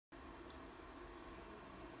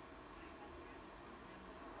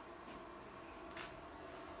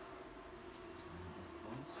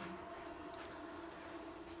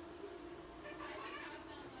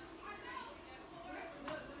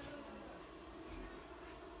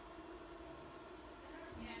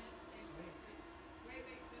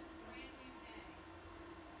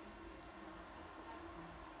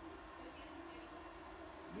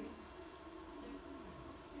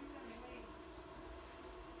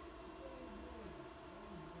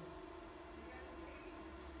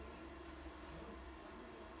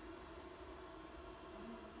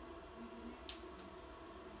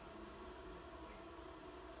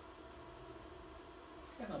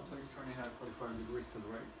degrees, turn your head 45 degrees to the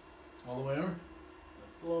right. All the way over?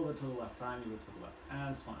 A little bit to the left, tiny bit to the left.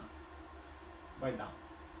 And smile. Right down.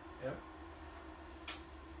 Yep.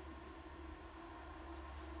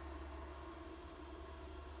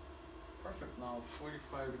 Perfect. Now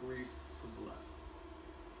 45 degrees to the left.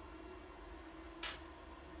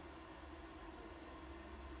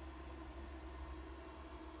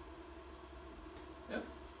 Yep.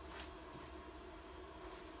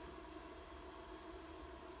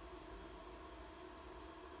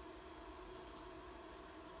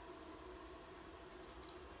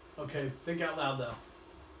 Okay, think out loud though.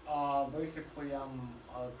 Basically, I'm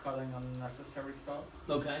cutting unnecessary stuff,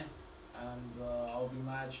 Okay. and I'll be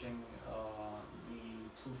matching the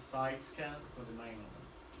two side scans to the main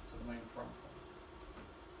front one,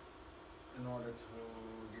 in order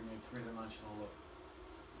to give me a three-dimensional look.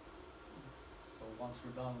 So once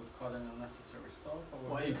we're done with cutting unnecessary stuff,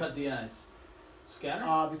 Why you cut the eyes?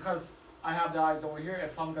 Scatter? Because I have the eyes over here.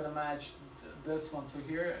 If I'm gonna match this one to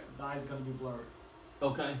here, the eye's gonna be blurred.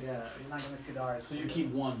 Okay. Yeah, you're not gonna see the eyes. So you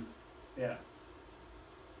keep one. Yeah.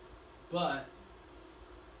 But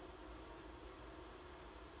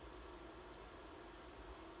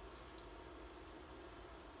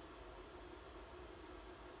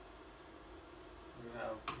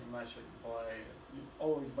you match it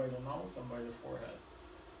always by the nose and by the forehead.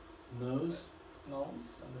 nose,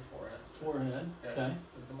 Nose and the forehead. forehead. Yeah, Okay.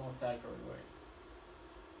 is the most accurate way.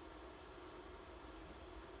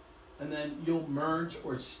 And then you'll merge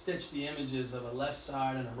or stitch the images of a left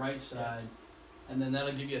side and a right side, and then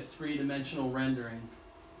that'll give you a three-dimensional rendering.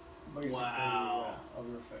 Basically, Wow. of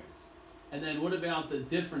your face. And then what about the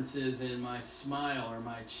differences in my smile or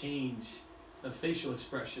my change of facial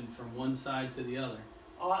expression from one side to the other?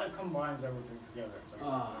 It combines everything together,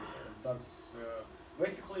 basically. It does,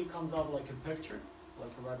 basically it comes out like a picture,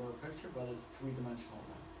 like a regular picture, but it's three-dimensional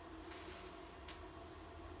one.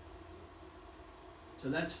 So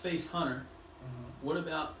that's Face Hunter. What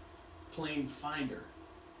about Plane Finder?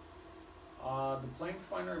 The plane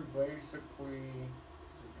finder basically,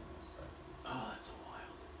 just give me a second. Oh, that's wild.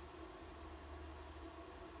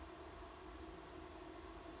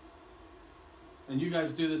 And you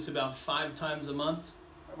guys do this about 5 times a month?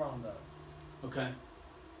 Around that. Okay.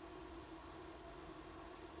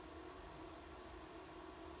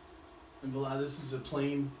 And Vlad, this is a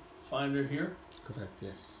plane finder here. Correct,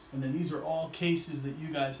 yes. And then these are all cases that you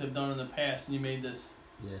guys have done in the past, and you made this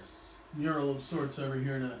Yes. mural of sorts over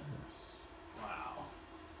here to... Yes. Wow.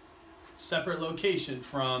 Separate location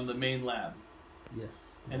from the main lab.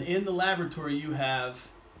 Yes. And in the laboratory you have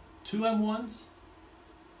 2 M1s,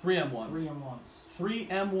 3 M1s. 3 M1s. 3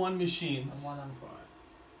 M1 machines. And 1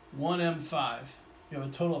 M5. 1 M5. You have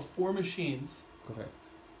a total of 4 machines. Correct.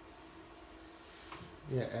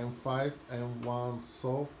 Yeah, M5, M1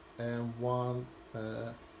 soft, M1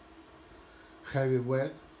 heavy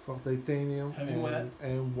wet for titanium, Heavy and wet.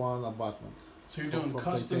 M1 abutment. So you're For- doing for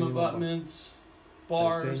custom titanium abutments,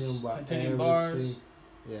 bars, titanium bars. everything-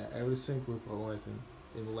 Yeah, everything we provide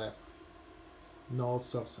in lab. No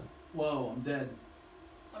outsourcing. Whoa, I'm dead.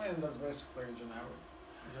 I mean, that's basically a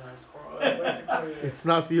generic score. Basically, It's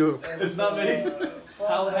not you. It's not me.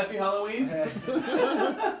 fun. Happy Halloween? Yeah.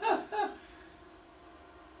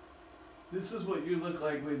 This is what you look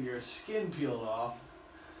like with your skin peeled off.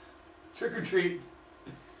 Trick or treat.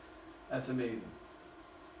 That's amazing.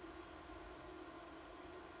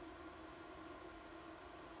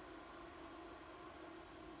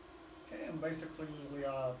 Okay, and basically we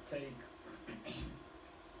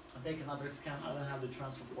take another scan. I don't have the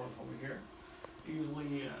transfer fork over here.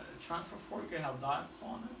 Usually, transfer fork you have dots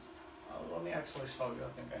on it. Let me actually show you. I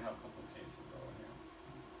think I have a couple of cases over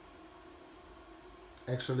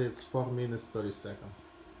here. Actually, it's 4 minutes 30 seconds.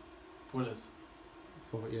 What is?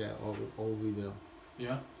 For all video.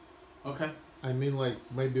 Yeah? Okay. I mean, like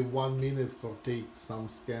maybe 1 minute for take some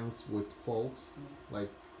scans with folks. Like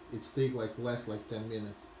it's take like less like 10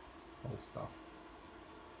 minutes. All stuff.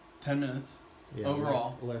 10 minutes. Yeah.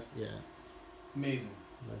 Overall. Less yeah. Amazing.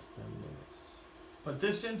 Less 10 minutes. But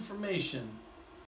this information